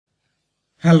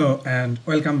Hello and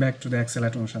welcome back to the Excel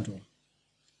Automation tool.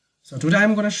 So today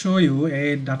I'm going to show you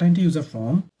a data entry user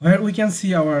form where we can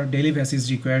see our daily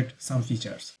basis required some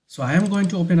features. So I am going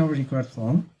to open our required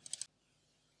form.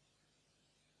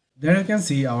 There you can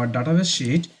see our database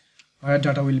sheet where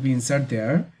data will be inserted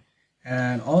there,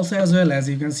 and also as well as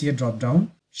you can see a drop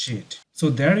down sheet. So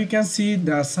there you can see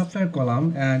the supplier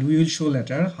column, and we will show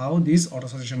later how this auto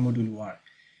suggestion mode will work.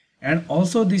 And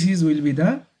also this will be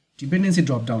the dependency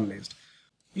drop down list.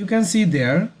 You can see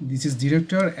there this is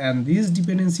director, and this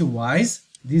dependency wise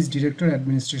this director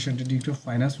administration to director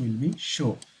finance will be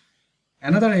show.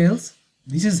 Another else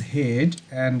this is head,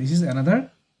 and this is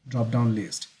another drop down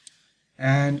list.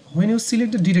 And when you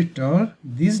select the director,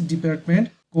 this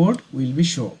department code will be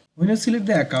show. When you select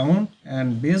the account,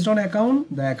 and based on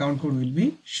account the account code will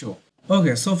be show.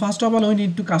 Okay, so first of all we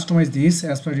need to customize this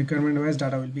as per requirement wise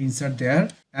data will be inserted there,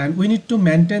 and we need to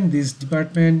maintain this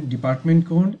department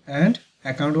code and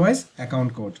account wise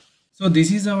account code. So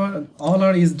this is our all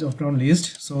our is drop down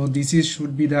list. So this is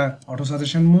should be the auto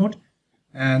suggestion mode,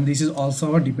 and this is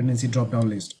also our dependency drop down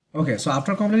list. Okay, so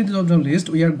after completing the drop down list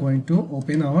we are going to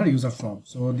open our user form.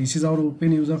 So this is our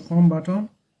open user form button.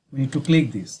 We need to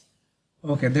click this.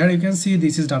 Okay, there you can see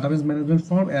this is database management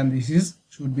form, and this is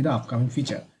should be the upcoming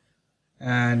feature,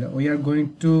 and we are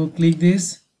going to click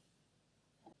this.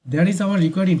 There is our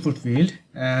required input field,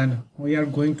 and we are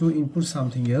going to input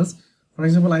something else. For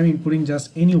example, I am inputting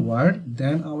just any word,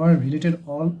 then our related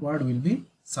all word will be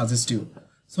suggestive.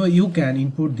 So you can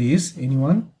input this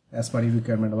anyone as per your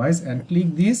requirement wise, and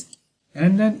click this,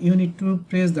 and then you need to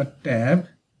press the tab,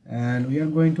 and we are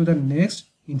going to the next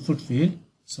input field.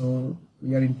 So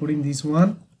we are inputting this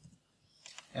one,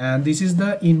 and this is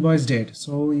the invoice date.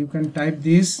 So you can type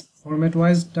this format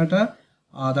wise data,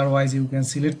 otherwise you can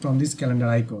select from this calendar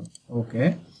icon.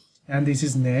 Okay, and this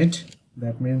is net,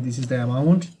 that means this is the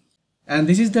amount. And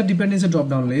this is the dependency drop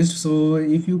down list. So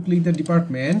if you click the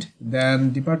department,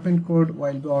 then department code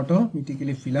will be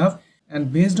automatically fill up,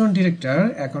 and based on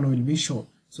director account will be shown.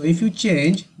 So if you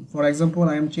change, for example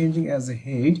I am changing as a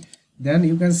head, then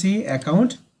you can see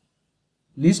account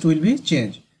list will be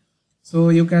changed. So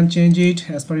you can change it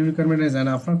as per your requirement, and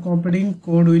after completing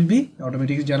code will be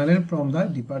automatically generated from the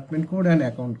department code and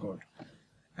account code.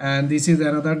 And this is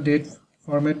another date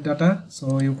format data,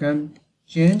 so you can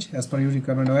change as per your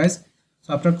requirement wise.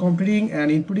 So after completing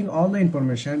and inputting all the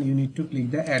information, you need to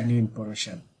click the add new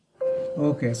information.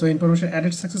 Okay, so information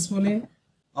added successfully.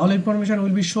 All information will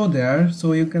be shown there,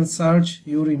 so you can search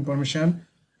your information,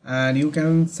 and you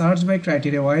can search by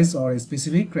criteria wise or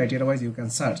specific criteria wise you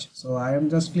can search. So I am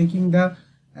just clicking the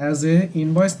as a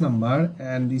invoice number,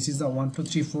 and this is the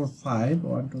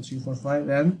 12345,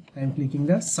 and I am clicking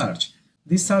the search.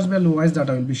 This search value wise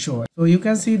data will be shown. So you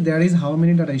can see there is how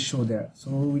many data is show there. So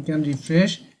we can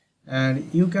refresh, and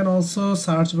you can also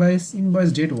search by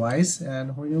invoice date wise,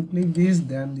 and when you click this,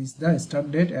 then this is the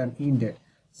start date and end date.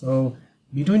 So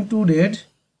between two date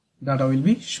data will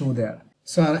be show there.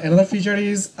 So another feature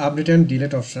is update and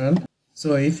delete option.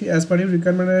 So if as per your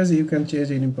requirement you can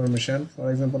change any information. For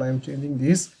example, I am changing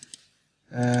this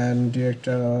and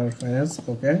director or finance.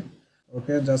 Okay,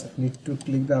 just need to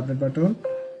click the update button,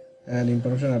 and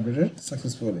information updated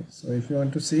successfully. So if you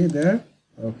want to see there,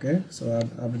 okay, so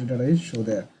updated data is show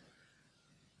there.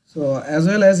 So as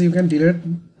well as you can delete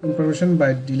information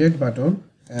by delete button.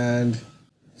 And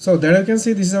so there you can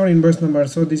see this is our invoice number.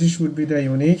 So this should be the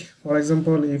unique. For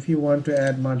example, if you want to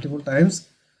add multiple times,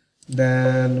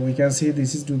 then we can see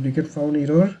this is duplicate found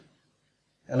error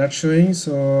alert showing.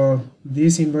 So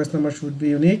this invoice number should be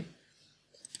unique.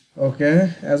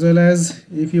 Okay, as well as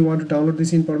if you want to download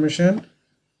this information,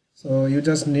 so you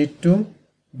just need to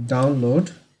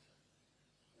download.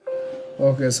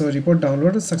 Okay, so report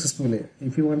downloaded successfully.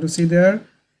 If you want to see there,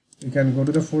 you can go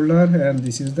to the folder, and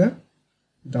this is the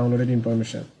downloaded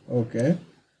information. Okay,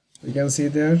 we can see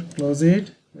there, close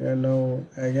it, and now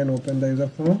again open the user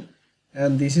form,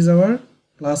 and this is our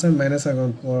plus and minus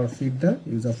icon for fit the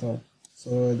user form.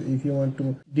 So if you want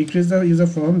to decrease the user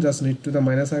form, just need to the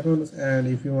minus icon, and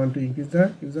if you want to increase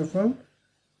the user form,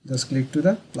 just click to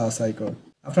the plus icon.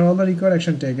 After all the required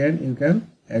action taken, you can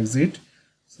exit.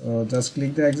 So just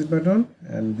click the exit button,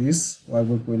 and this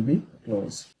workbook will be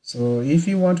closed. So if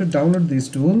you want to download this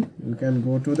tool, you can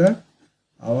go to the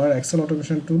our Excel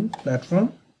Automation Tool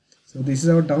platform. So this is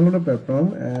our downloader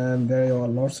platform, and there are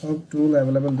lots of tools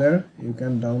available there. You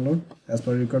can download as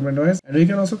per requirement wise, and we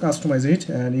can also customize it.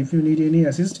 And if you need any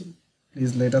assist,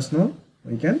 please let us know.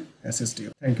 We can assist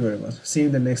you. Thank you very much. See you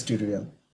in the next tutorial.